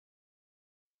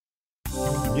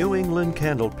New England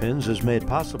Candlepins is made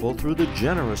possible through the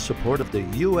generous support of the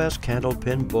U.S.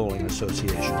 Candlepin Bowling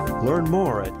Association. Learn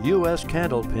more at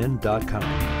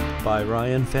uscandlepin.com. By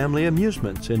Ryan Family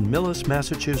Amusements in Millis,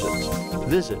 Massachusetts.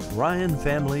 Visit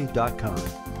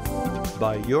ryanfamily.com.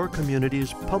 By your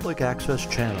community's public access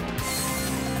channel.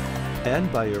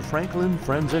 And by your Franklin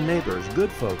friends and neighbors, good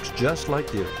folks just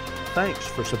like you. Thanks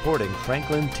for supporting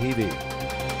Franklin TV.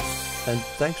 And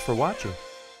thanks for watching.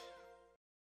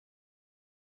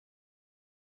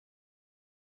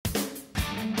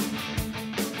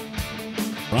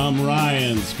 From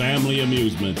Ryan's Family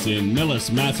Amusements in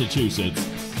Millis, Massachusetts,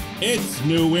 it's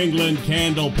New England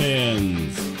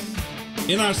Candlepins.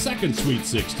 In our second Sweet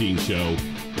 16 show,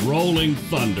 Rolling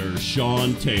Thunder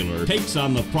Sean Taylor takes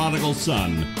on the prodigal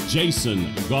son,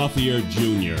 Jason Gauthier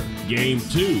Jr. Game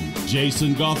 2,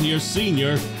 Jason Gauthier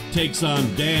Sr. takes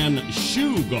on Dan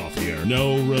Shoe Gauthier,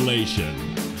 no relation.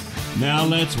 Now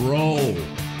let's roll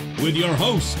with your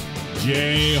host,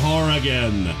 Jay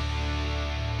Horrigan.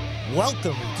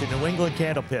 Welcome to New England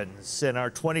Candlepins in our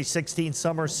 2016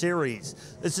 Summer Series.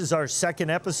 This is our second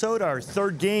episode. Our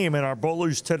third game, and our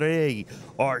bowlers today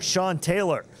are Sean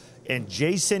Taylor and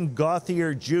Jason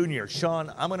Gauthier Jr.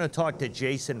 Sean, I'm going to talk to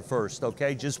Jason first,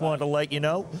 okay? Just wanted to let you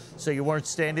know so you weren't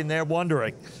standing there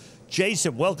wondering.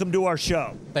 Jason, welcome to our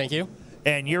show. Thank you.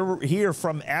 And you're here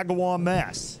from Agawam,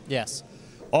 Mass. Yes.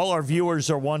 All our viewers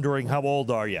are wondering, how old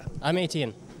are you? I'm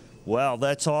 18. Well,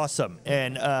 that's awesome.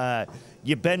 And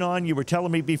you've been on, you were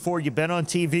telling me before, you've been on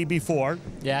TV before.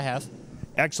 Yeah, I have.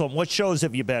 Excellent. What shows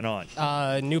have you been on?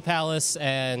 New Palace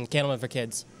and Candlepin for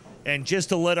Kids. And just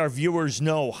to let our viewers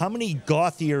know, how many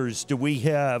Gauthiers do we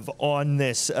have on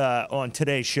this on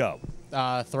today's show?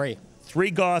 3.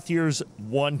 3 Gauthiers,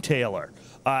 1 Taylor.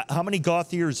 How many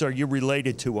Gauthiers are you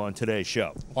related to on today's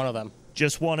show? One of them.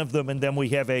 Just one of them, and then we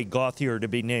have a Gauthier to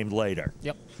be named later.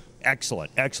 Yep. Excellent,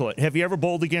 excellent. Have you ever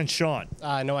bowled against Sean?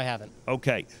 No, I haven't.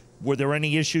 Okay. Were there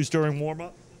any issues during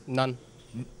warm-up? None.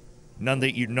 None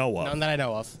that you know of? None that I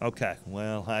know of. Okay.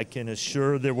 Well, I can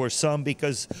assure there were some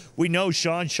because we know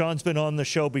Sean. Sean's been on the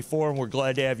show before, and we're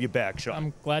glad to have you back, Sean.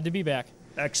 I'm glad to be back.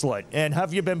 Excellent. And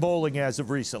have you been bowling as of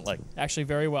recently? Actually,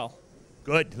 very well.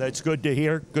 Good. That's good to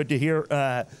hear. Good to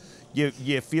hear.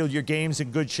 You feel your game's in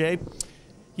good shape?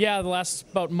 Yeah, the last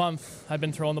about month, I've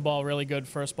been throwing the ball really good,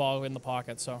 first ball in the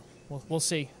pocket, so we'll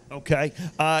see. Okay.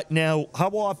 Now, how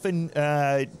often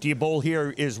do you bowl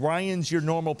here? Is Ryan's your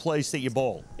normal place that you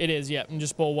bowl? It is, yeah. I'm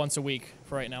just bowl once a week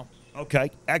for right now. Okay.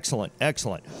 Excellent.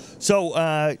 Excellent. So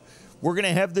we're going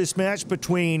to have this match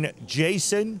between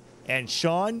Jason and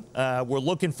Sean. We're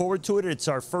looking forward to it. It's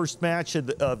our first match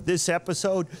of this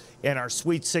episode and our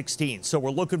Sweet 16. So we're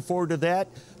looking forward to that.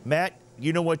 Matt,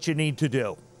 you know what you need to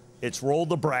do. It's roll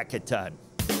the bracket time.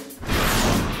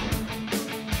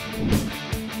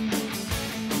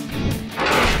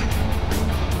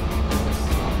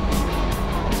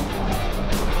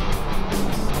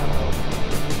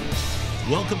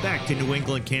 Welcome back to New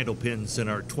England Candlepins in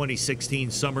our 2016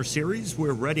 Summer Series.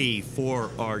 We're ready for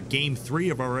our Game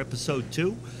 3 of our Episode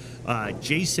 2.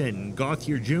 Jason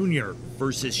Gauthier Jr.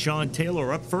 versus Sean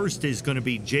Taylor. Up first is going to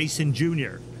be Jason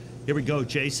Jr. Here we go,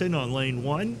 Jason, on lane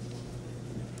 1.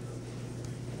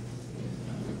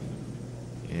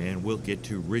 And we'll get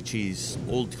to Richie's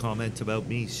old comment about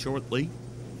me shortly.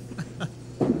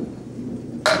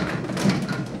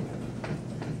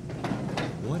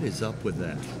 What is up with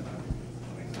that?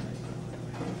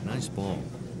 Nice ball.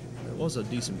 It was a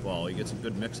decent ball. He gets a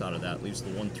good mix out of that. Leaves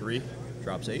the 1-3,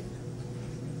 drops 8.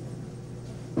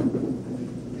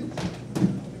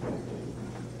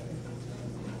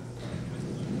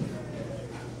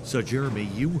 So, Jeremy,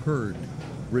 you heard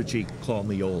Richie call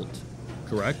me old,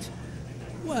 correct?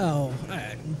 Well,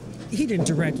 he didn't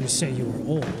directly say you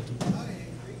were old.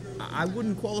 I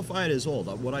wouldn't qualify it as old.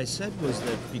 What I said was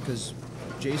that because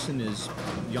Jason is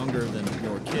younger than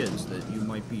your kids, that you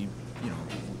might be, you know,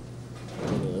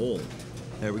 a little old.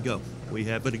 There we go. We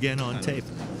have it again on tape.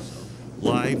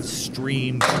 Live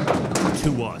streamed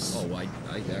to us. Oh, I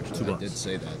actually did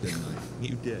say that, didn't I?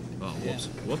 You did. Oh, whoops.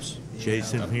 Yeah. Whoops.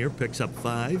 Jason here picks up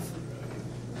 5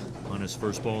 on his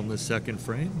first ball in the second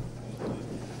frame.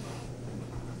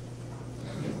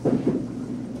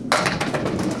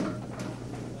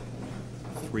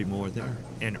 Three more there.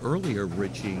 And earlier,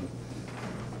 Richie,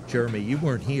 Jeremy, you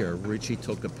weren't here. Richie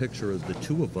took a picture of the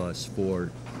two of us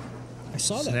for I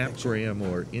saw that Snapgram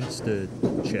or Insta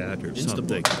Chat or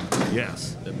something.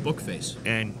 Yes. The book face.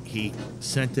 And he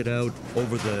sent it out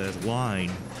over the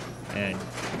line, and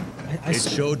I it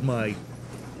showed my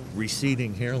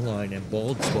receding hairline and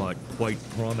bald spot quite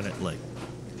prominently.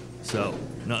 So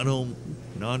not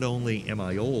not only am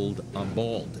I old, I'm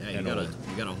bald. Yeah, and you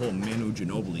old. got a whole Manu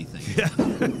Ginobili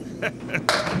thing.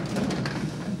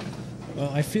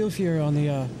 Well, I feel if you're on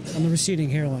the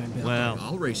receding hairline, Bill. Well,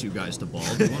 I'll race you guys to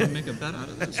bald. You want to make a bet out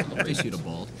of this? I'll race you to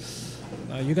bald.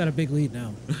 You got a big lead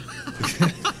now.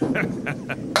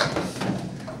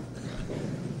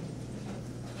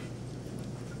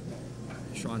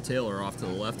 Sean Taylor off to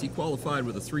the left. He qualified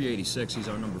with a 386. He's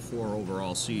our number 4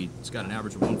 overall seed. He's got an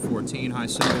average of 114, high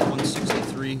single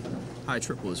 163, high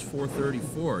triple is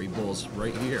 434. He bowls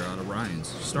right here out of Ryan's.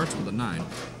 Starts with a 9.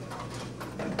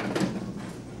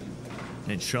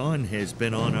 and Sean has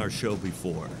been on our show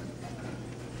before.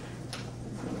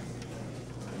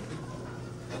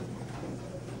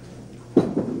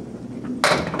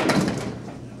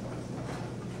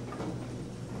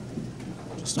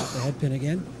 Just off the head pin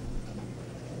again.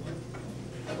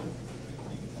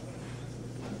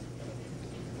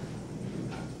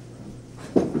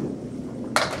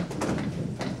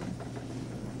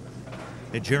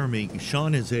 Hey, Jeremy,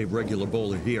 Sean is a regular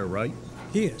bowler here, right?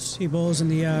 He is. He bowls in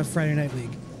the Friday Night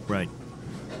League. Right.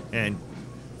 And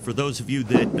for those of you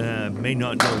that may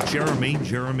not know Jeremy,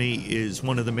 Jeremy is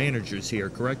one of the managers here,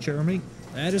 correct, Jeremy?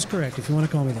 That is correct, if you want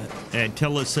to call me that. And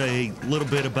tell us a little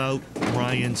bit about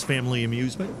Ryan's Family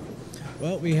Amusement.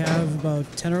 Well, we have about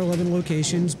 10 or 11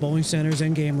 locations, bowling centers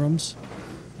and game rooms,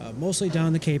 mostly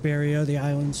down the Cape area, the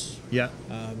islands. Yeah.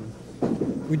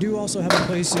 We do also have a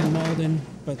place in Malden,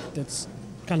 but that's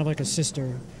kind of like a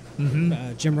sister.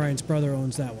 Jim Ryan's brother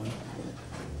owns that one.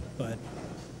 But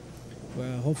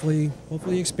hopefully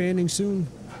expanding soon.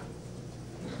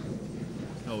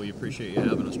 Oh, we appreciate you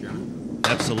having us, Jeremy.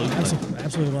 Absolutely.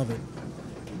 Absolutely love it.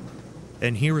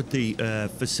 And here at the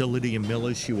facility in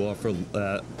Millis, you offer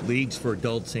leagues for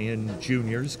adults and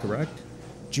juniors, correct?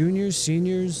 Juniors,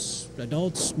 seniors,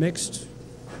 adults, mixed.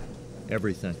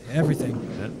 Everything. Everything.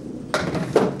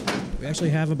 Yeah. We actually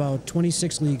have about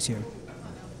 26 leagues here.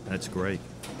 That's great.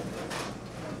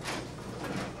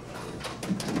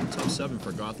 Top 7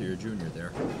 for Gauthier Jr.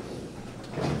 there.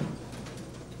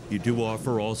 You do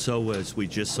offer also, as we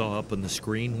just saw up on the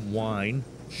screen, wine,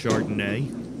 Chardonnay,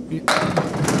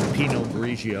 Pinot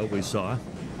Grigio we saw.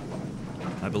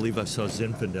 I believe I saw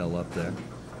Zinfandel up there.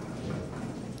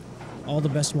 All the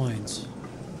best wines.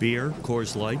 Beer,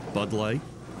 Coors Light, Bud Light,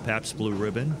 Pabst Blue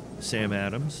Ribbon, Sam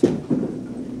Adams. And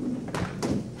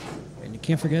you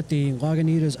can't forget the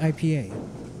Lagunitas IPA.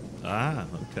 Ah,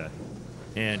 okay.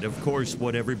 And, of course,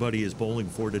 what everybody is bowling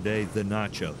for today, the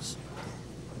nachos.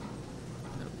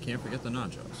 Can't forget the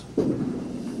nachos.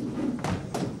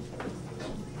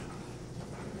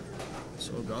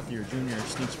 So Gauthier Jr.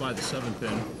 sneaks by the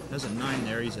 7-pin. Has a 9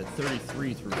 there. He's at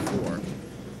 33 through 4.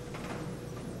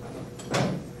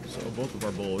 So both of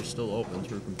our bowlers still open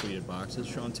through completed boxes.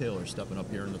 Sean Taylor stepping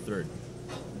up here in the 3rd.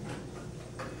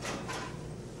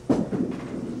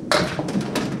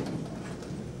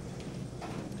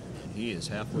 And he is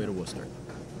halfway to Worcester.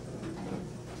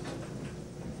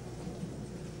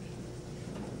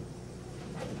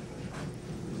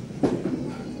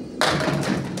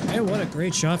 And what a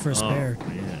great shot for a spare. Oh,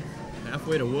 man.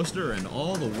 Halfway to Worcester and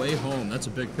all the way home. That's a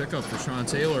big pickup for Sean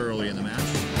Taylor early in the match.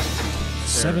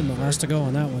 7 the last to go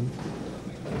on that one.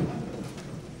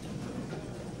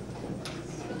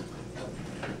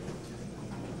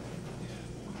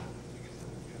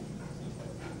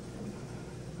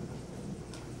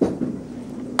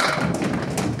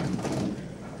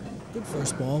 Good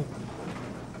first ball.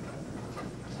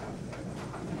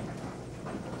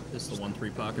 Hits the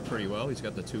 1-3 pocket pretty well. He's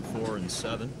got the 2-4 and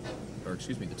 7. Or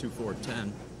excuse me, the 2-4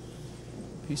 10.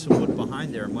 Piece of wood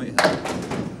behind there might help.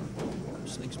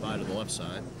 Sneaks by to the left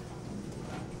side.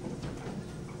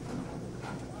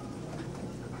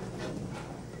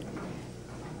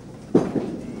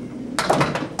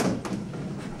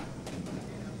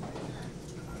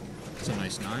 It's a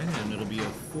nice 9, and it'll be a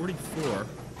 44,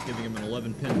 giving him an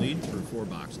 11-pin lead through 4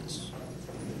 boxes.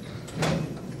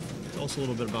 Tell us a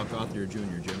little bit about Gauthier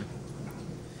Jr., Jimmy.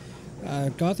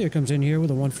 Gauthier comes in here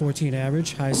with a 114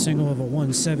 average, high single of a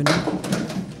 170,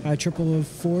 high triple of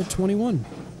 421.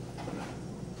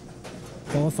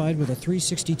 Qualified with a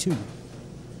 362.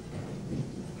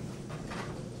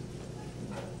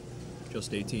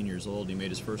 Just 18 years old. He made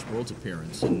his first Worlds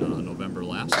appearance in November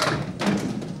last.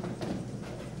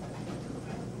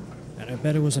 And I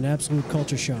bet it was an absolute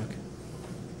culture shock.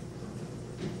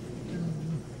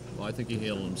 Well, I think he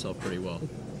handled himself pretty well.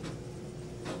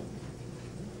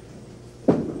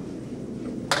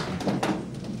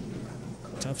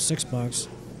 Tough 6-box.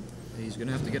 He's going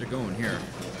to have to get it going here.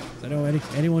 I know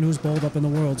anyone who's bowled up in the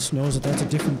Worlds knows that that's a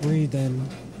different breed than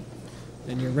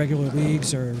your regular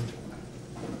leagues or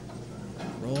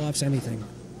roll-offs, anything.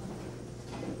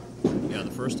 Yeah,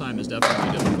 the first time is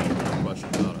definitely difficult, no question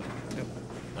about it. Yep.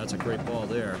 That's a great ball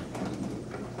there.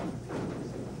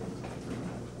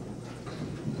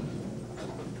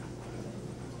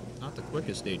 Not the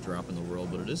quickest 8 drop in the world,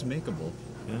 but it is makeable.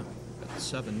 Yeah. At the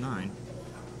 7-9.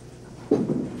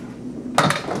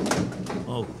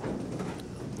 Oh.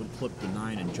 Wood flipped the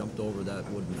 9 and jumped over that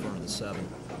wood in front of the 7.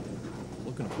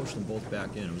 Looking to push them both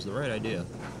back in. It was the right idea.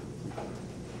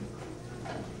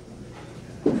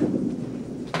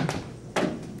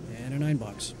 And a 9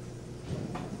 box.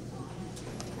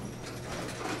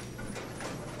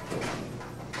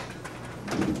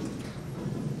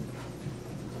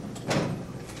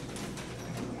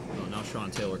 Oh, now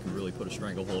Sean Taylor can really put a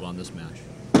stranglehold on this match.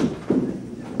 A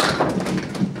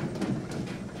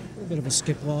bit of a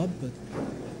skip lob, but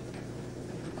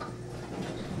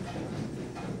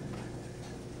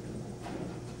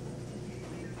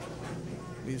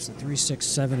leaves the 3, 6,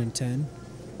 7, and 10.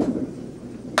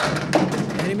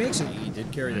 And he makes it. He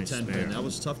did carry Nice the 10 spare. pin. That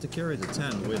was tough to carry the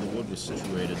 10, the way the wood was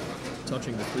situated.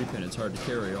 Touching the 3 pin, it's hard to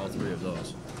carry all 3 of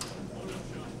those.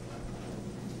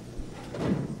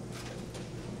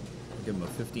 Give him a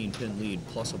 15 pin lead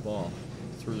plus a ball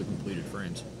through the completed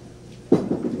frames.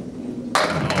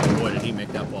 Oh boy, did he make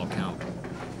that ball count.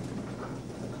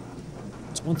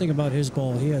 It's one thing about his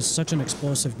ball. He has such an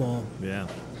explosive ball. Yeah.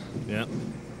 Yeah.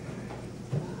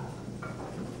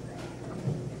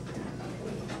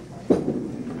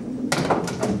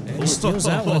 And he steals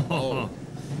that one. Oh.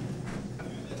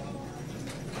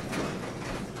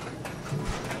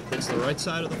 Hits the right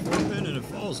side of the 4 pin and it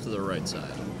falls to the right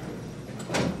side.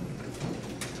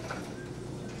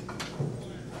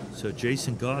 So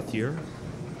Jason Gauthier,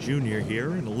 Jr.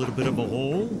 here in a little bit of a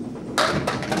hole.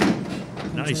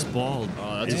 Nice ball.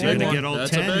 Oh, that's Is a he big going to one. get all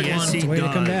That's a 10? big Yes, one. he It's a way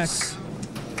to come back. does.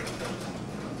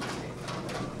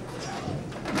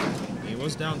 He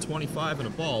was down 25 in a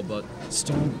ball, but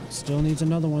Still needs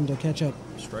another one to catch up.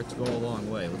 strikes go a long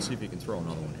way. Let's see if he can throw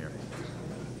another one here.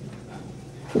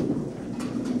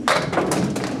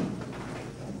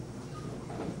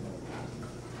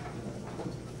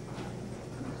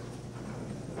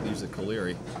 Leaves it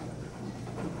Caleri.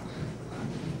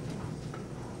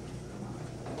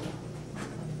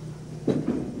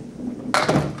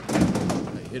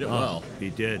 He hit it well. He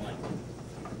did.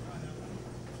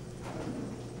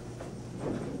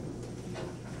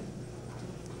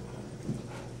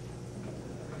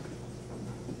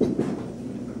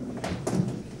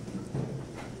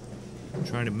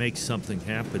 Trying to make something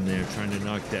happen there, trying to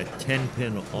knock that 10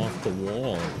 pin off the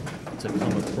wall to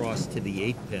come across to the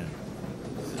 8 pin.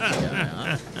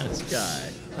 Yeah, this guy.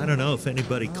 I don't know if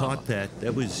anybody caught that.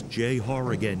 That was Jay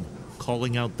Horrigan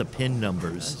calling out the pin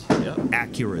numbers Yep.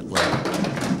 accurately.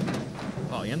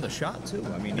 Oh, and the shot too.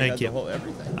 I mean, he Thank had you. the whole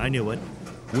everything. I knew it.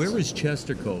 Where is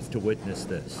Chester Cove to witness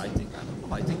this? I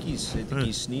think he's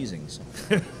sneezing. So.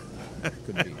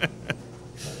 Could be.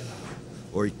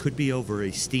 Or he could be over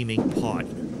a steaming pot.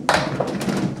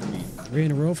 3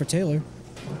 in a row for Taylor.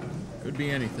 Could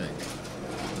be anything.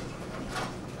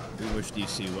 We wish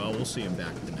DC well. We'll see him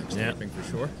back at the next Yeah. taping for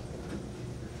sure.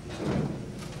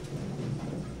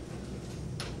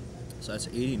 So that's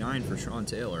 89 for Sean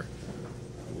Taylor,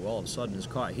 who all of a sudden has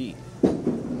caught heat.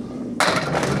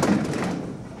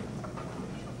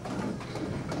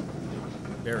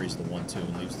 Buries the 1-2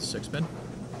 and leaves the 6 pin.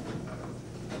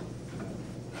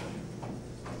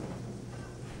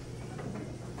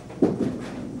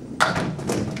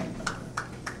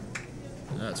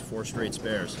 That's 4 straight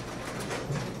spares.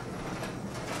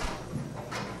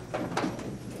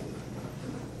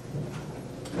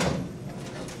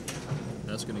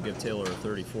 That's going to give Taylor a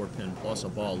 34 pin plus a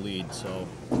ball lead, so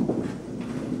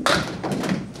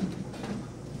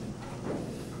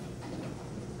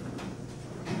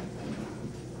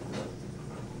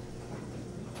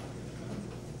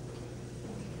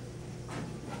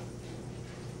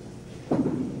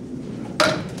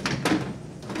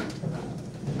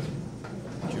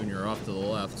Junior off to the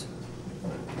left.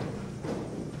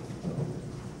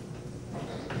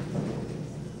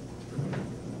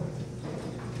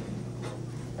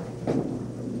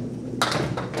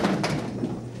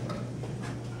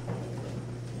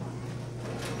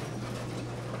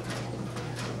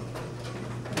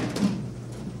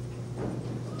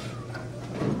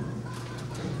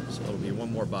 So it'll be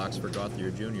one more box for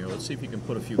Gauthier Jr. Let's see if he can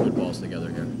put a few good balls together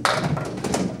here.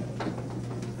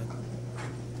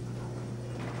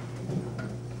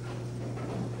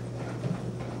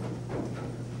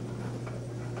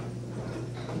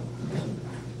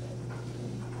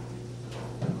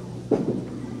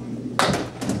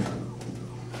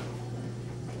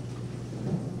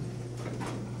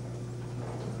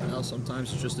 Well,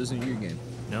 sometimes it just isn't your game.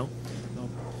 No?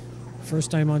 First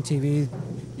time on TV,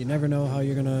 you never know how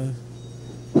you're gonna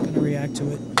react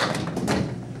to it.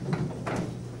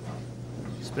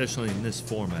 Especially in this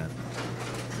format.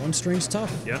 One string's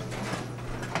tough. Yep.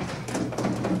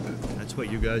 That's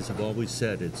what you guys have always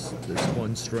said. It's this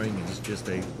one string is just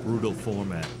a brutal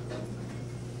format.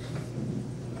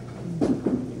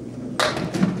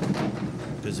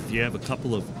 Because if you have a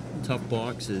couple of tough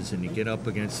boxes and you get up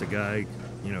against a guy,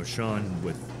 you know, Sean,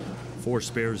 with 4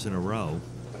 spares in a row,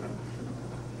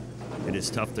 it is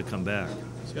tough to come back.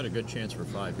 He's got a good chance for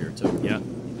 5 here, too. Yeah.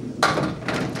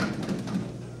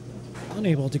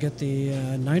 Unable to get the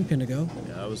 9-pin to go.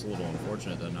 Yeah, that was a little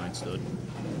unfortunate that 9 stood.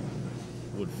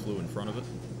 Wood flew in front of it.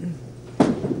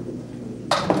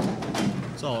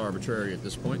 It's all arbitrary at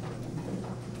this point.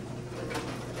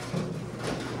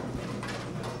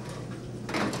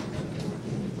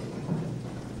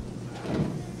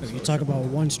 You talk about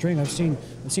one string. I've seen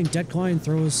Det Klein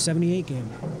throw a 78 game.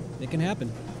 It can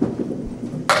happen.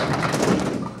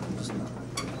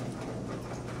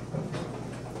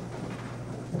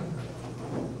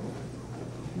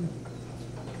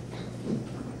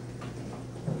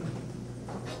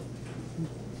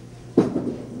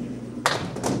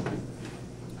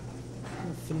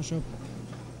 Finish up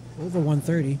over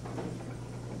 130.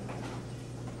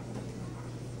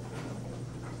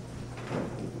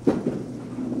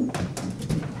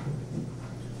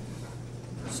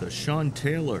 So Sean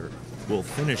Taylor will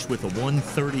finish with a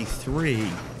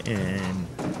 133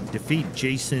 and defeat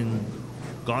Jason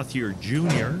Gauthier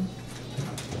Jr.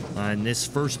 on this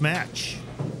first match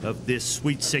of this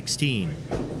Sweet 16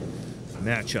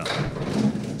 matchup.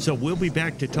 So we'll be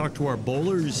back to talk to our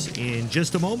bowlers in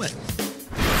just a moment.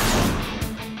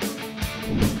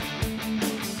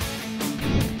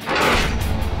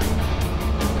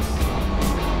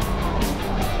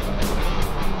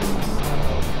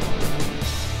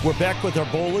 We're back with our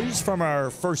bowlers from our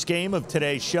first game of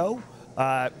today's show.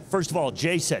 First of all,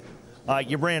 Jason,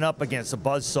 you ran up against a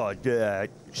buzzsaw.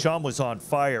 Sean was on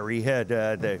fire. He had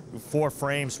the 4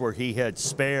 frames where he had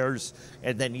spares,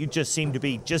 and then you just seemed to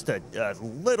be just a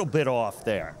little bit off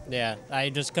there. Yeah,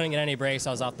 I just couldn't get any breaks.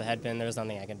 I was off the headpin. There was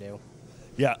nothing I could do.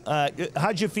 Yeah.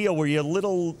 How'd you feel? Were you a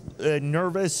little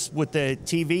nervous with the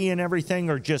TV and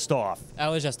everything, or just off? I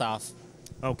was just off.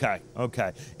 Okay.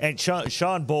 And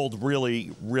Sean bowled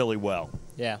really, really well.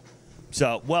 Yeah.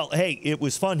 So, well, hey, it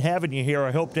was fun having you here. I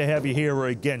hope to have you here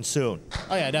again soon.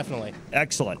 Oh, yeah, definitely.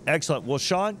 Excellent. Well,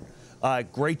 Sean,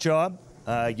 great job.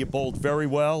 You bowled very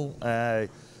well.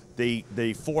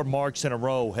 The 4 marks in a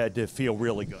row had to feel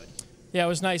really good. Yeah, it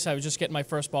was nice. I was just getting my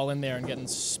first ball in there and getting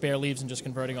spare leaves and just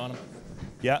converting on them.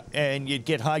 Yeah, and you'd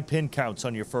get high pin counts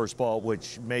on your first ball,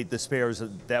 which made the spares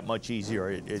that much easier,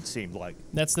 it seemed like.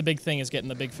 That's the big thing, is getting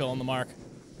the big fill on the mark.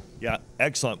 Yeah,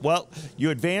 excellent. Well,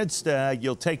 you advanced.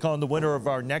 You'll take on the winner of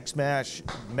our next match,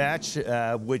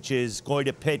 which is going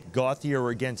to pit Gauthier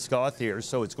against Gauthier.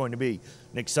 So it's going to be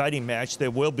an exciting match. There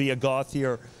will be a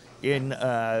Gauthier in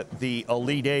the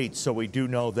Elite 8, so we do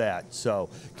know that.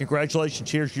 So congratulations.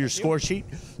 Here's your score sheet.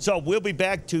 So we'll be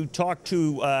back to talk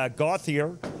to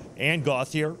Gauthier and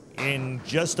Gauthier in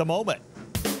just a moment.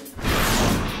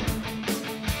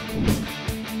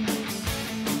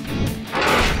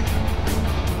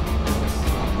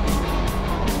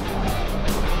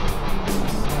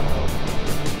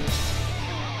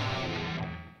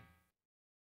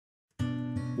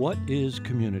 What is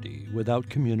community without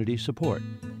community support?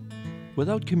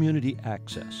 Without community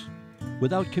access?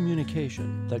 Without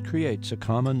communication that creates a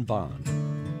common bond?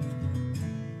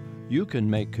 You can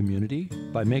make community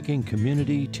by making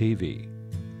community TV.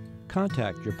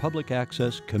 Contact your public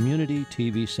access community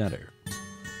TV center.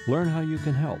 Learn how you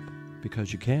can help,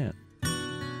 because you can.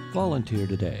 Volunteer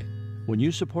today. When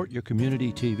you support your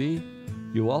community TV,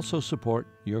 you also support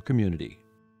your community.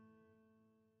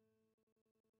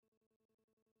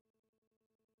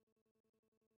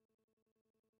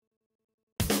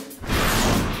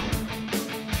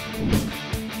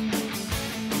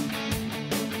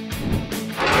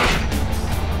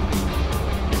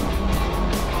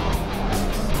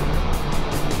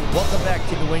 Welcome back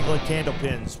to New England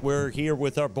Candlepins. We're here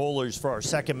with our bowlers for our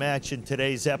second match in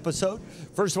today's episode.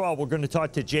 First of all, we're going to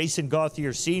talk to Jason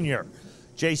Gauthier Sr.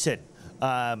 Jason,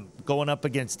 going up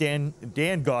against Dan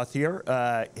Gauthier.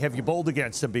 Have you bowled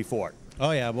against him before?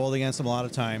 Oh, yeah, I bowled against him a lot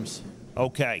of times.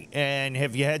 Okay, and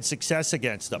have you had success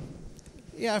against him?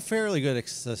 Yeah, fairly good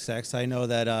success. I know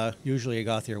that usually a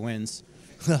Gauthier wins.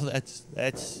 Well,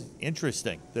 that's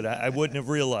interesting. That I wouldn't have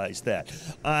realized that.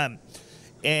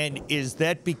 And is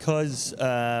that because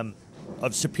of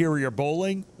superior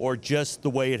bowling, or just the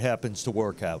way it happens to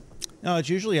work out? No, it's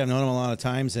usually I've known him a lot of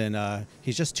times, and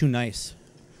he's just too nice.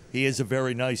 He is a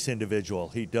very nice individual.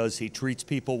 He treats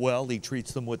people well. He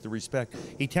treats them with the respect.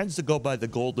 He tends to go by the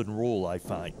golden rule, I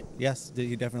find. Yes,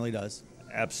 he definitely does.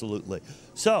 Absolutely.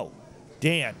 So,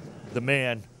 Dan, the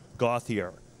man,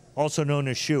 Gauthier, also known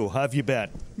as Shu, how have you been?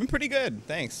 I'm pretty good,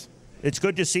 thanks. It's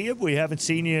good to see you. We haven't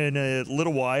seen you in a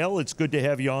little while. It's good to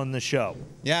have you on the show.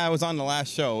 Yeah, I was on the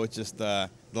last show. It's just the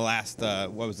last,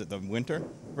 what was it, the winter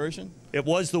version? It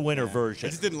was the winter It version.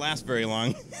 just didn't last very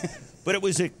long. But it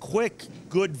was a quick,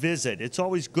 good visit. It's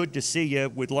always good to see you.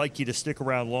 We'd like you to stick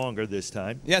around longer this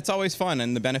time. Yeah, it's always fun,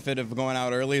 and the benefit of going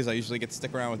out early is I usually get to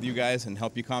stick around with you guys and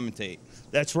help you commentate.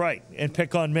 That's right, and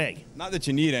pick on me. Not that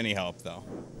you need any help, though.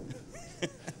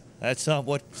 That's not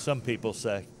what some people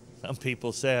say. Some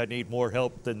people say I need more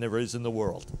help than there is in the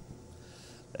world.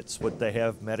 That's what they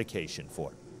have medication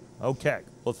for. Okay,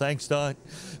 well, thanks, Don,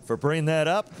 for bringing that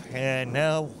up. And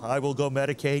now I will go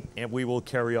medicate, and we will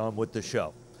carry on with the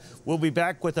show. We'll be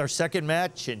back with our second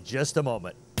match in just a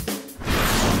moment. And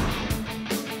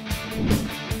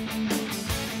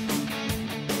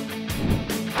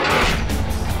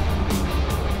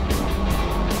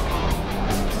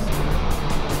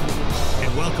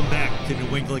welcome back to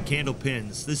New England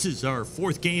Candlepins. This is our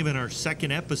fourth game in our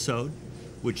second episode,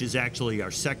 which is actually our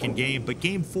second game, but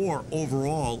game 4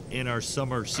 overall in our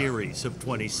summer series of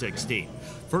 2016.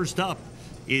 First up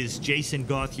is Jason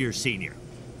Gauthier Sr.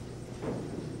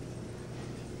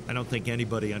 I don't think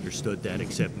anybody understood that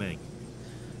except me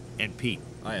and Pete.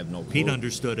 I have no clue. Pete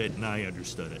understood it, and I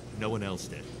understood it. No one else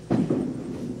did.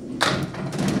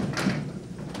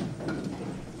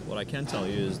 What I can tell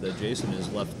you is that Jason has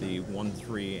left the 1,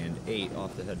 3, and 8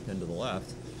 off the head pin to the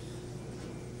left.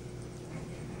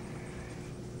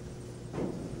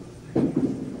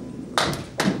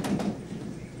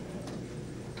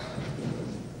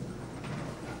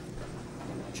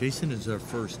 Jason is our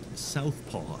first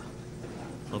southpaw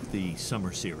of the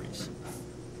summer series.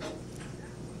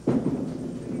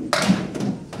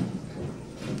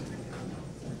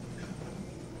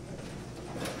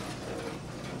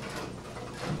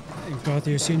 And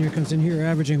Gauthier Sr. comes in here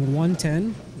averaging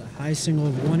 110, the high single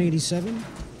of 187,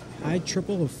 high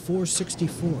triple of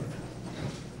 464.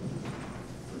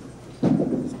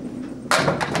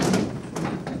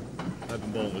 I've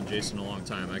been bowling with Jason a long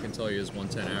time. I can tell you his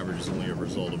 110 average is only a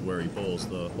result of where he bowls.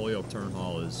 The Holyoke Turn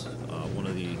Hall is one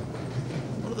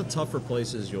of the tougher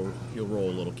places you'll roll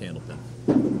a little candlepin.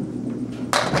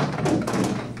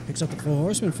 Picks up the 4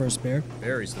 horseman for a spare.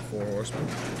 Buries the 4 horsemen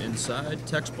inside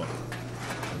textbook.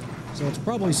 So it's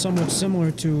probably somewhat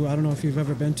similar to, I don't know if you've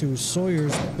ever been to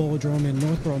Sawyer's Bowlodrome in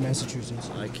Northborough, Massachusetts.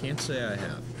 I can't say I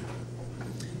have.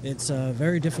 It's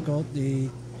very difficult. The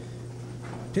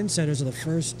pin setters are the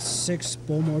first 6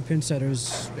 Bowmore pin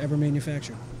setters ever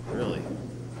manufactured. Really?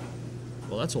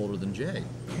 Well, that's older than Jay.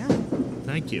 Yeah.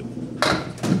 Thank you.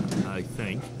 I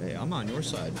think. Hey, I'm on your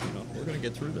side. You know, we're going to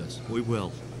get through this. We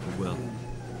will. We will.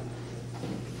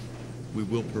 We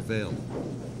will prevail.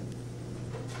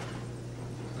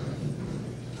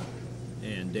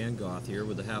 And Dan Gauthier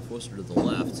with the half Worcester to the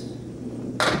left.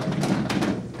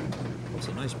 It's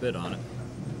a nice bit on it.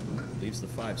 Leaves the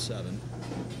 5-7.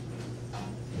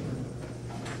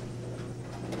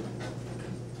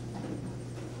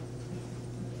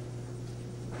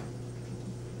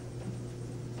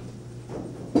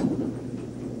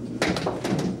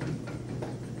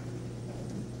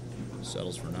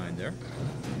 Settles for 9 there.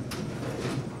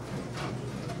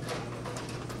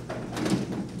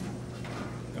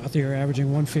 Gauthier averaging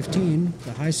 115,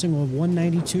 the high single of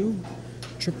 192,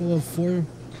 triple of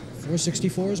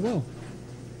 464 as well.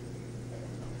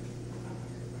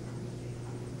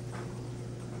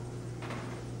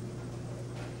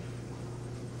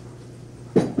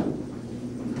 That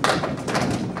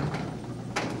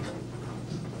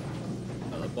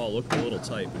ball looked a little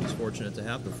tight, but he's fortunate to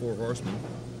have the 4 horsemen.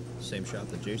 Same shot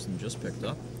that Jason just picked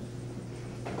up.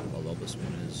 Although this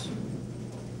one is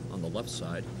on the left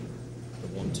side. The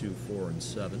 1, 2, 4, and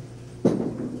 7.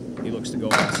 He looks to go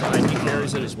inside. He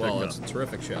carries it as well. It's a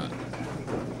terrific shot.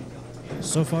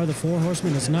 So far, the 4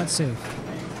 horsemen is not safe.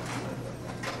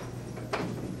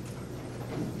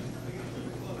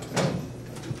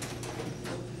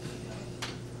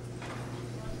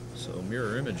 So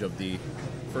mirror image of the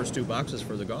first 2 boxes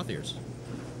for the Gauthiers.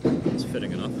 It's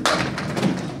fitting enough.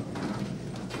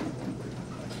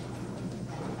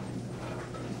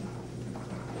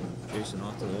 Jason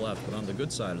off to the left, but on the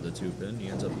good side of the 2-pin, he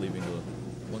ends up leaving the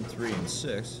 1, 3, and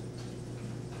 6.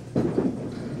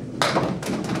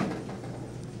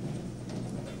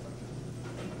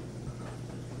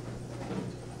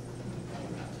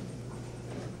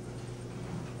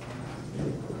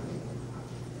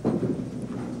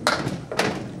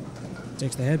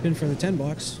 Takes the head pin for the 10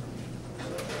 box.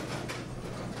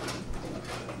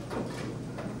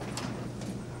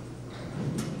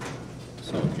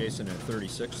 So Jason at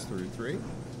 36 through 3.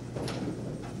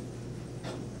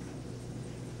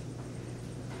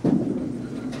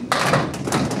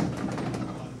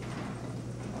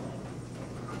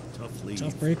 Tough lead.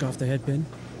 Tough break off the head pin.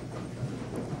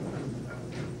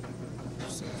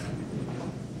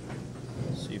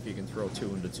 See if he can throw 2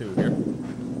 into 2 here.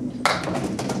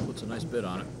 Puts a nice bid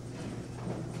on it.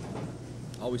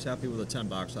 Always happy with a 10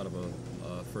 box out of a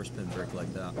first pin break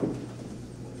like that.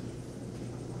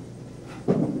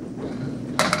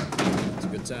 It's a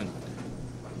good 10.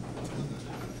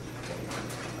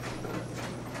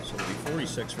 So it'll be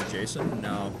 46 for Jason.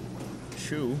 Now,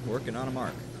 Shu working on a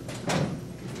mark.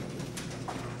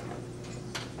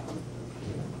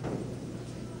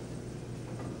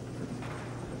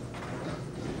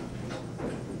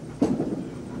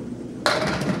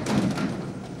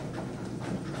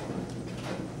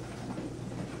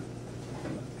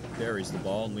 Buries the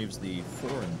ball and leaves the 4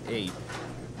 and 8.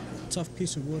 Tough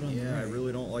piece of wood on the Yeah, I right.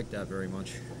 really don't like that very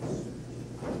much.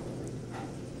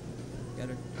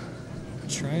 Gotta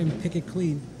try and pick it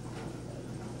clean.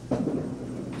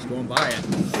 He's going by it.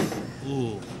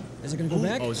 Ooh. Is it gonna go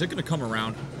back? Oh, is it going to come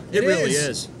around? It It really is.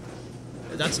 is.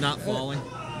 That's not falling.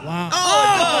 Wow.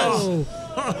 Oh,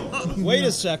 it does! Wait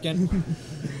a second.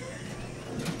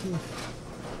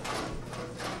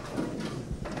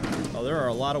 Oh, there are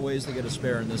a lot of ways to get a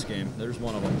spare in this game. There's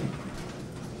one of them.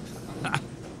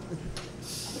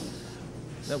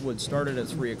 That wood started at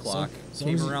 3 o'clock, as long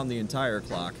came as you- around the entire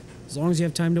clock. As long as you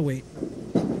have time to wait.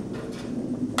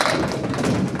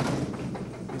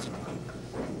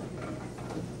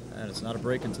 And it's not a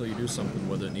break until you do something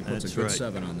with it, and he puts That's a good right.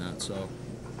 7 on that, so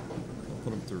I'll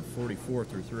put him through 44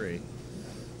 through 3.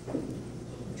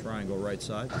 Try and go right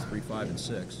side, 3, 5, and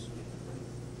 6.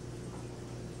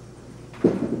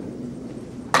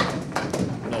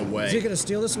 No way. Is he gonna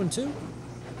steal this one too?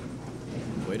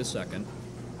 Wait a second.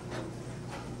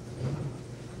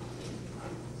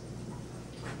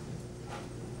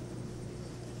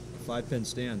 Five pin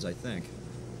stands, I think.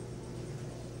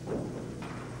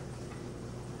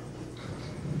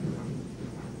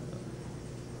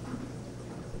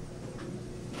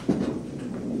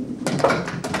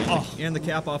 And the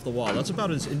cap off the wall. That's about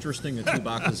as interesting a 2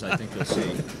 boxes I think you'll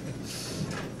see.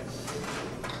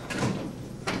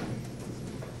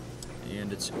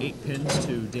 And it's 8 pins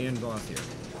to Dan Gauthier.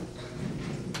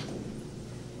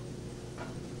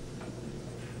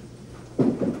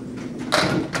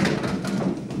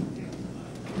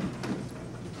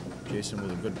 Jason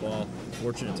with a good ball.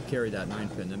 Fortunate to carry that 9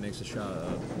 pin. That makes the shot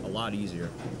a lot easier.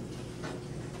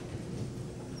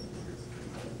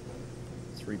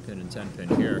 3 pin and 10 pin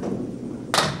here.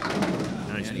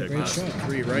 Nice And he pick. pops the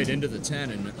 3 right into the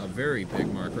 10, and a very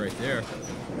big mark right there.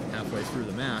 Halfway through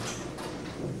the match.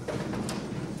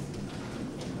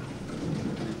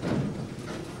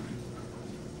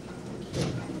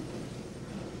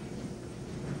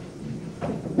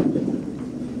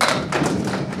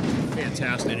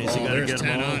 Fantastic. And is he ball. gonna There's get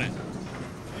 'em 10 all? on it.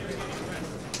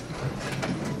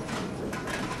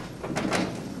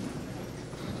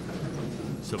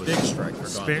 So Big strike for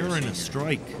spare Gauthier and a Sr.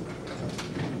 strike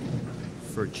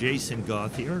for Jason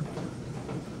Gauthier.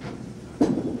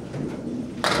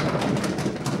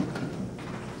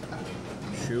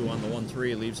 Shu on the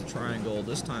 1-3 leaves a triangle,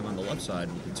 this time on the left side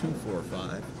with the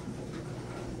 2-4-5.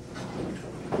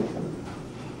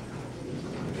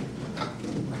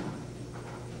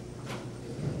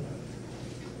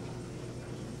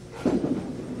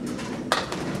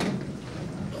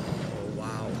 Oh,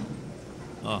 wow.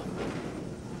 Oh,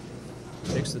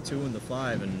 Takes the 2 and the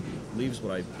 5 and leaves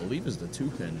what I believe is the 2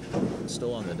 pin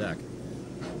still on the deck.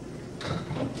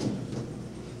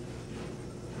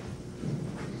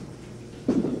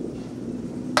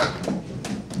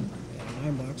 Yeah,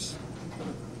 9 box.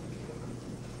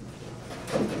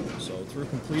 So through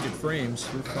completed frames,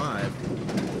 through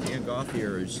 5, Dan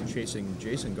Gauthier is chasing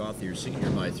Jason Gauthier Sr.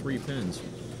 by 3 pins.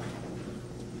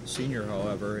 Senior,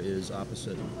 however, is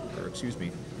opposite, or excuse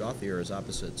me, Gauthier is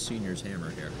opposite Senior's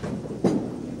hammer here.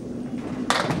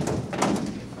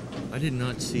 I did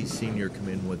not see Senior come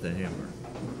in with a hammer,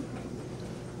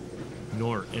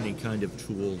 nor any kind of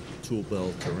tool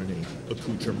belt, or any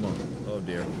accoutrement. Oh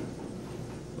dear.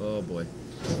 Oh boy.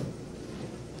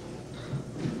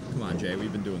 Come on, Jay,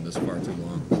 we've been doing this far too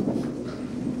long.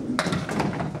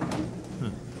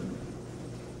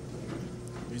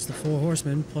 There's the 4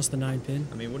 horsemen plus the 9 pin.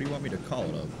 I mean, what do you want me to call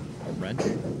it? A wrench?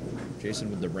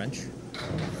 Jason with the wrench?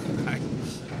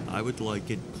 I would like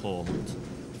it called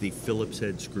the Phillips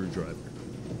head screwdriver.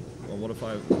 Well, what if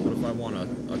I want a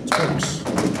Turks?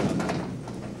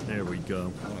 There we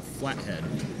go. I want a flathead.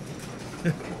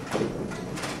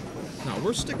 No,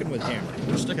 we're sticking with hammer.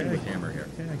 We're sticking with hammer here.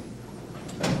 Okay.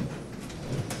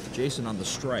 Jason on the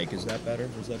strike. Is that better?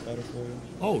 Was that better for you?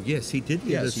 Oh, yes, he did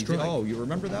get a Yes, he strike. did. Oh, you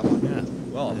remember that one? Yeah.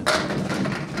 Well,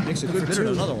 makes a good bid at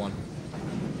another one.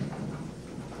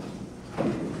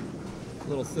 A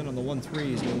little thin on the 1-3.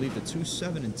 He's going to leave the 2,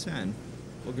 7, and 10.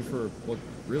 Looking for what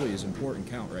really is important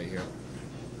count right here.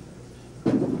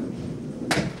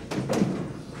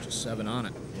 Just 7 on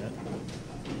it. Yeah.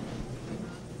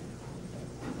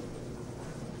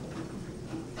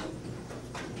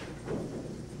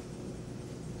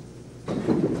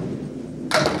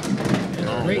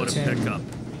 Oh, Great what a 10. pickup.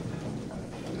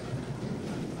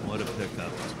 What a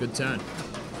pickup. It's a good 10.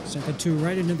 Sent the 2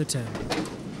 right into the 10.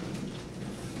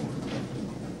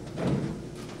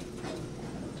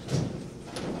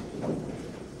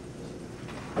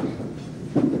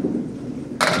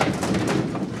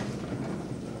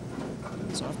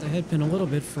 It's off the head pin a little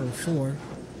bit for a 4.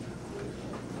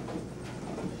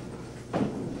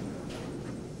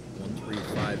 1, 3,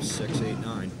 5, 6, 8,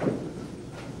 9.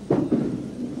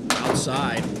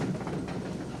 Outside.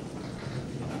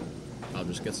 I'll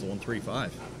just gets the 1, 3,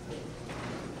 5.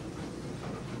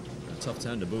 A tough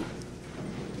 10 to boot.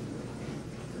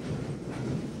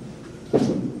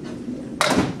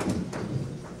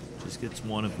 Just gets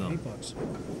one of them. $8.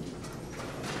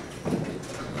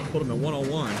 I'll put him at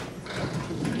 101.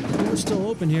 We're still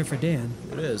open here for Dan.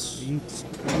 It is. He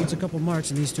needs a couple marks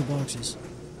in these 2 boxes.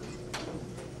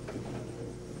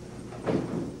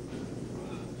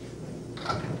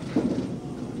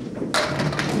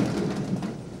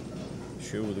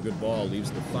 Shoe with a good ball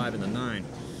leaves the 5 and the 9.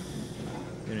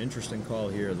 An interesting call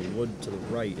here. The wood to the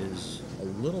right is a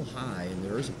little high, and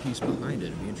there is a piece behind it.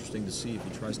 It'd be interesting to see if he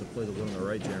tries to play the wood on the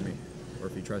right, Jeremy, or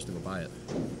if he tries to go by it.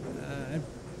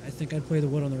 I think I'd play the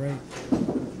wood on the right.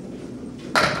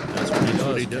 That's what he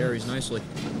does. he does. Carries nicely.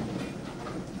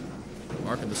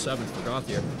 Marking the 7th for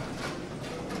Gauthier.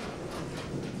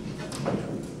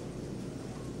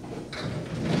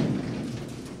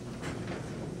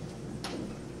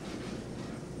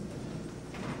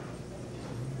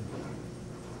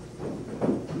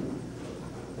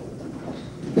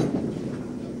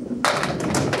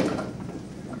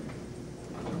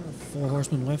 Four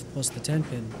horsemen left plus the 10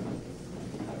 pin.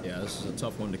 Yeah, this is a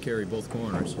tough one to carry both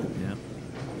corners. Yeah.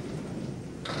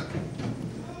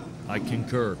 I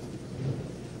concur.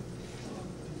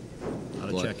 How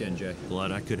to check in, Jay.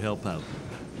 Glad I could help out.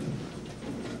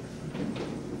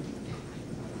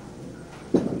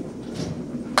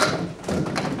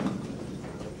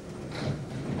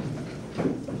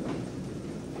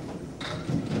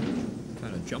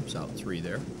 Kind of jumps out 3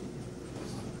 there.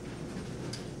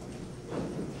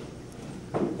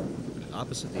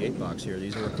 Opposite the 8 box here,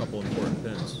 these are a couple important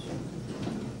pins.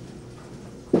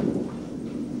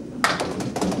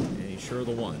 And he's sure of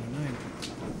the 1.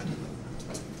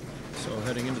 So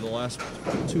heading into the last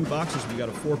 2 boxes, we got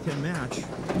a 4-pin match.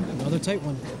 Another tight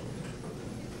one.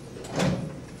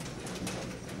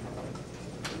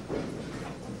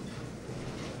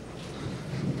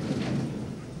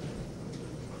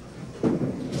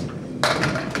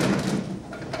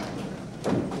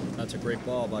 That's a great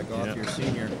ball by Gauthier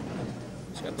Sr.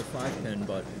 He's got the 5-pin,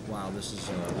 but wow, this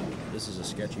is a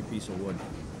sketchy piece of wood.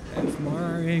 From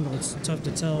our angle, it's tough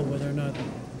to tell whether or not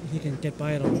he can get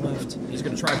by it on the left. He's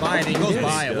going to try by it, and he goes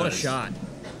by it. What a shot.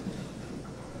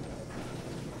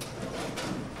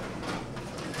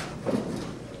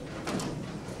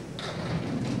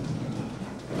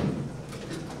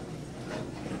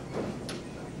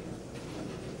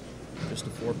 Just a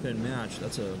 4-pin match.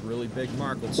 That's a really big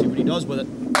mark. Let's see what he does with it.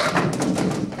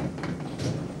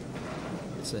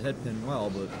 It's a head pin well,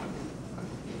 but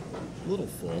a little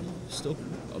full. Still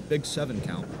a big 7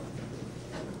 count.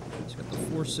 He's got the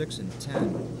 4, 6, and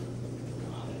 10.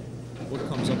 Wood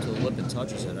comes up to the lip and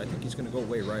touches it. I think he's going to go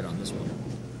way right on this one.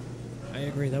 I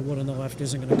agree, that wood on the left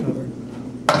isn't going to cover.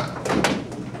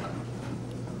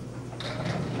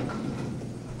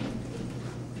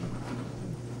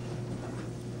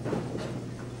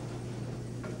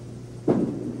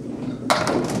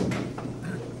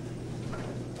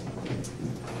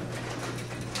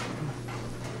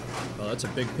 Well, that's a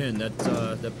big pin. That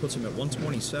puts him at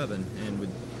 127, and with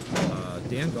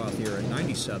Dan Gauthier at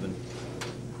 97,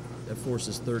 that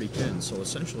forces 30 pins. So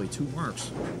essentially 2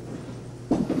 marks.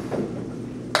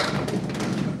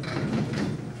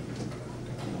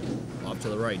 Off to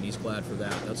the right, and he's glad for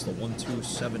that. That's the 1, 2,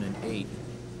 7, and 8.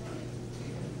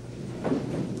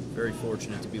 Very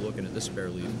fortunate to be looking at this spare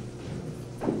lead.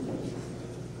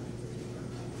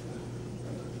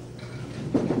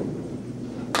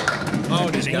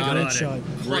 Oh, just he got got it. it. Shot.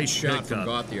 Clutch shot from pickup.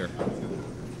 Gauthier.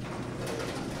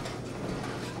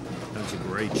 That was a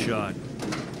great shot.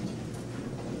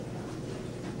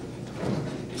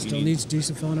 Still needs to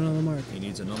find another mark. He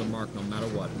needs another mark no matter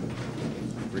what,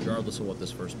 regardless of what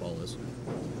this first ball is.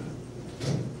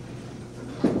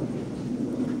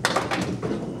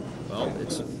 Well,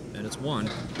 it's one.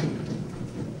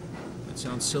 It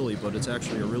sounds silly, but it's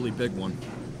actually a really big one.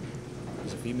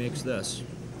 Because if he makes this,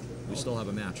 we still have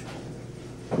a match.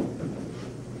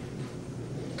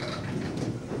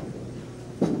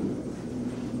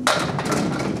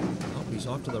 Oh, he's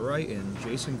off to the right, and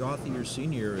Jason Gauthier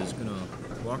Sr. is going to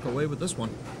walk away with this one.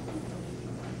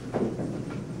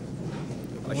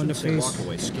 I shouldn't say walk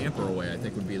away, scamper away, I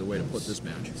think would be the way to put this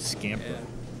match. Scamper. Yeah.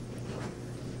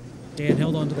 Dan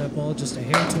held onto that ball just a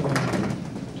hair too long.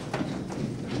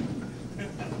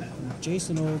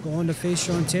 Jason will go on to face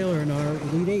Sean Taylor in our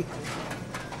Elite Eight.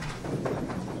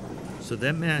 So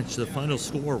that match, the final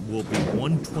score will be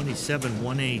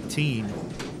 127-118,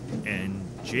 and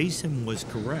Jason was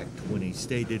correct when he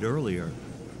stated earlier,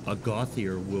 a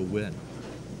Gauthier will win.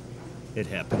 It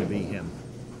happened to be him.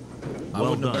 I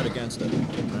wouldn't have bet against it.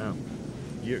 Wow.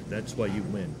 That's why you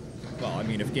win. Well, I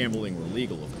mean, if gambling were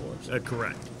legal, of course.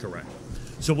 Correct.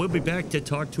 So we'll be back to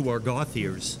talk to our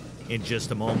Gauthiers in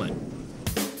just a moment.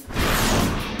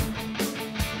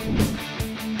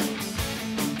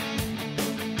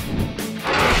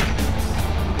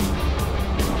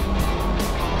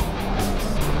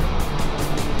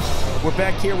 We're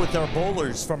back here with our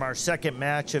bowlers from our second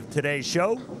match of today's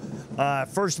show.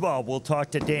 First of all, we'll talk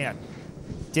to Dan.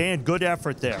 Dan, good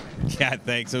effort there. Yeah,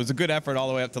 thanks. It was a good effort all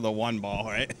the way up to the one ball,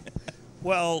 right?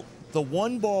 Well, the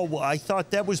one ball, I thought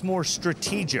that was more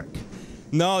strategic.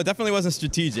 No, it definitely wasn't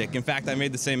strategic. In fact, I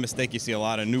made the same mistake you see a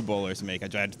lot of new bowlers make. I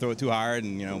tried to throw it too hard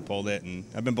and, pulled it, and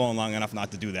I've been bowling long enough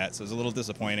not to do that, so it was a little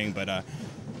disappointing, but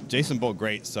Jason bowled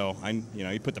great, so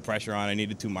he put the pressure on. I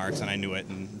needed 2 marks, and I knew it,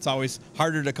 and it's always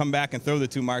harder to come back and throw the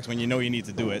 2 marks when you know you need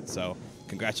to do it, so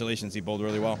congratulations, he bowled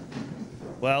really well.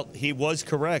 Well, he was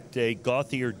correct.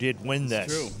 Gauthier did win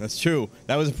this. That's true.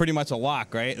 That was pretty much a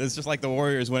lock, right? It's just like the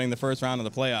Warriors winning the first round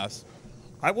of the playoffs.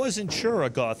 I wasn't sure a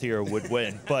Gauthier would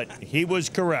win, but he was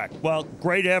correct. Well,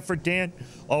 great effort, Dan.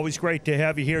 Always great to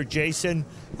have you here, Jason.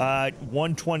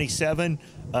 127.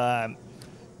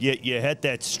 You hit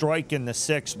that strike in the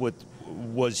 6th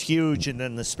was huge, and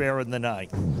then the spare in the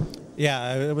 9th.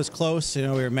 Yeah, it was close. We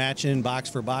were matching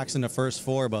box for box in the first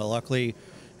 4, but luckily,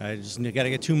 I just got to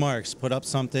get 2 marks, put up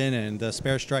something, and the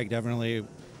spare strike definitely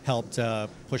helped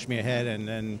push me ahead. And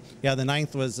then, yeah, the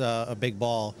 9th was a big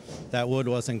ball. That wood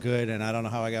wasn't good, and I don't know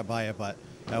how I got by it, but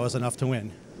that was enough to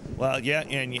win. Well, yeah,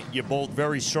 and you bowled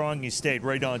very strong. You stayed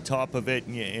right on top of it,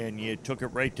 and you took it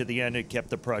right to the end. It kept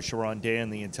the pressure on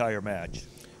Dan the entire match.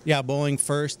 Yeah, bowling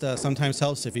first sometimes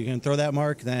helps. If you can throw that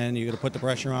mark, then you got to put the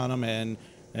pressure on them, and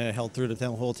it held through the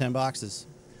whole 10 boxes.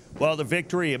 Well, the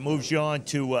victory, it moves you on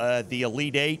to the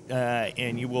Elite Eight,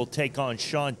 and you will take on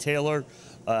Sean Taylor,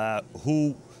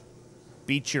 who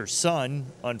beat your son,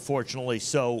 unfortunately,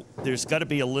 so there's got to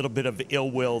be a little bit of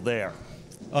ill will there.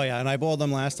 Oh, yeah, and I bowled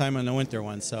them last time in the winter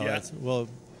one, so yeah. We'll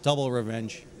double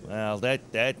revenge. Well,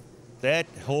 that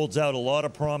holds out a lot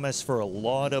of promise for a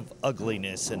lot of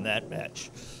ugliness in that match.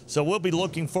 So we'll be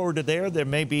looking forward to there. There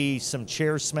may be some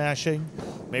chair smashing,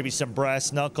 maybe some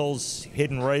brass knuckles,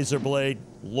 hidden razor blade.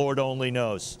 Lord only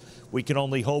knows. We can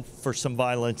only hope for some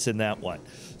violence in that one.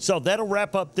 So that'll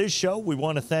wrap up this show. We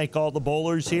want to thank all the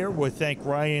bowlers here. We thank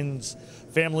Ryan's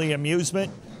Family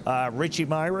Amusement, Richie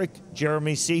Myrick,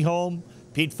 Jeremy Seaholm,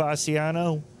 Pete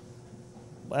Fasciano.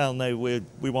 Well, no,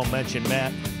 we won't mention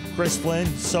Matt. Chris Flynn,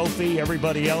 Sophie,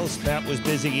 everybody else. Matt was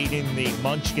busy eating the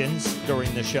munchkins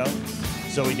during the show,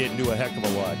 so he didn't do a heck of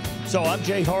a lot. So I'm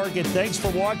Jay Hargan. Thanks for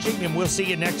watching, and we'll see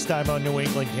you next time on New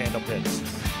England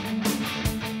Candlepins.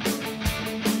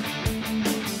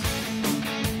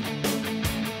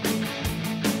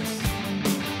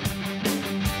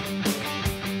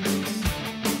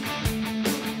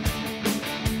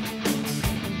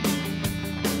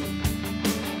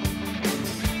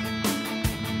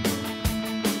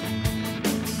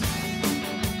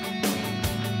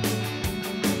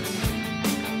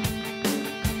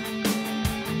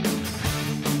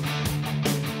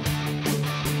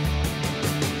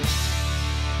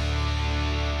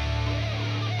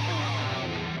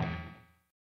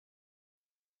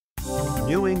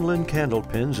 New England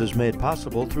Candlepins is made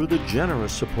possible through the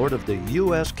generous support of the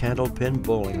U.S. Candlepin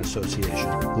Bowling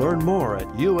Association. Learn more at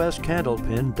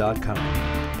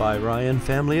uscandlepin.com. By Ryan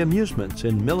Family Amusements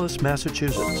in Millis,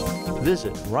 Massachusetts.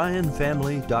 Visit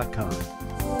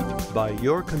ryanfamily.com. By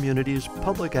your community's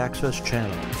public access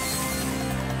channel.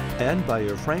 And by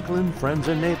your Franklin friends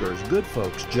and neighbors, good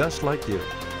folks just like you.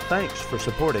 Thanks for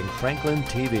supporting Franklin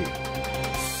TV.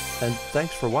 And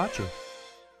thanks for watching.